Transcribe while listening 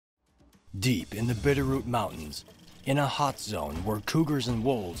Deep in the Bitterroot Mountains, in a hot zone where cougars and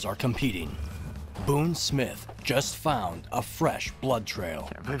wolves are competing, Boone Smith just found a fresh blood trail.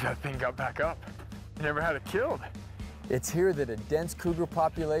 Can't believe that thing got back up. Never had it killed. It's here that a dense cougar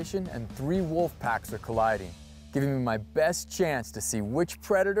population and 3 wolf packs are colliding, giving me my best chance to see which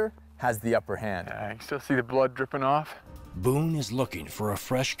predator has the upper hand. I can still see the blood dripping off. Boone is looking for a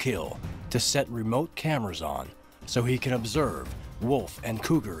fresh kill to set remote cameras on so he can observe wolf and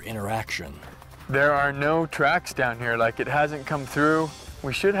cougar interaction. There are no tracks down here, like it hasn't come through.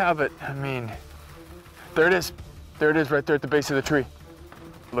 We should have it, I mean, there it is. There it is right there at the base of the tree.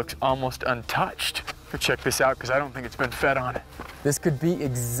 Looks almost untouched. Check this out, because I don't think it's been fed on. This could be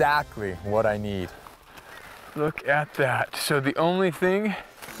exactly what I need. Look at that. So the only thing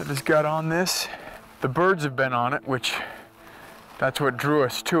that has got on this, the birds have been on it, which that's what drew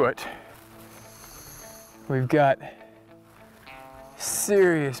us to it. We've got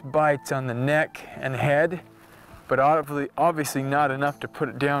serious bites on the neck and head, but obviously not enough to put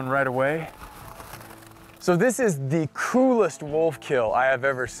it down right away. So this is the coolest wolf kill I have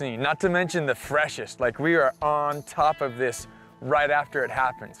ever seen, not to mention the freshest. Like, we are on top of this right after it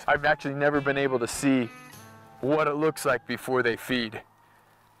happens. I've actually never been able to see what it looks like before they feed.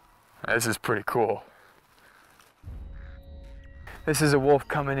 This is pretty cool. This is a wolf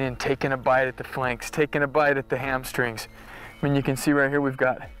coming in, taking a bite at the flanks, taking a bite at the hamstrings. I mean, you can see right here we've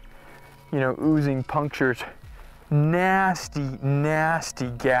got, you know, oozing punctures, nasty, nasty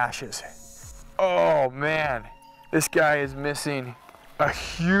gashes. Oh man, this guy is missing a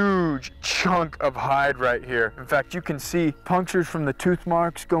huge chunk of hide right here. In fact, you can see punctures from the tooth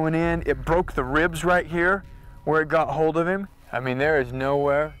marks going in. It broke the ribs right here where it got hold of him. I mean, there is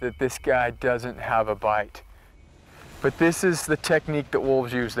nowhere that this guy doesn't have a bite. But this is the technique that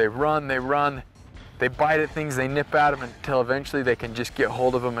wolves use. They run, they bite at things, they nip at them until eventually they can just get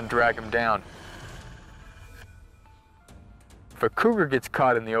hold of them and drag them down. If a cougar gets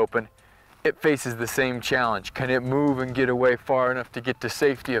caught in the open, it faces the same challenge. Can it move and get away far enough to get to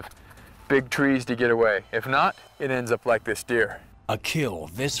safety of big trees to get away? If not, it ends up like this deer. A kill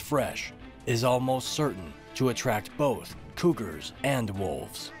this fresh is almost certain to attract both cougars and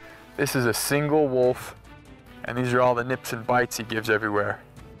wolves. This is a single wolf, and these are all the nips and bites he gives everywhere.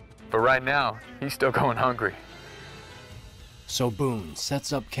 But right now, he's still going hungry. So Boone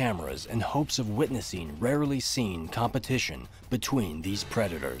sets up cameras in hopes of witnessing rarely seen competition between these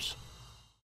predators.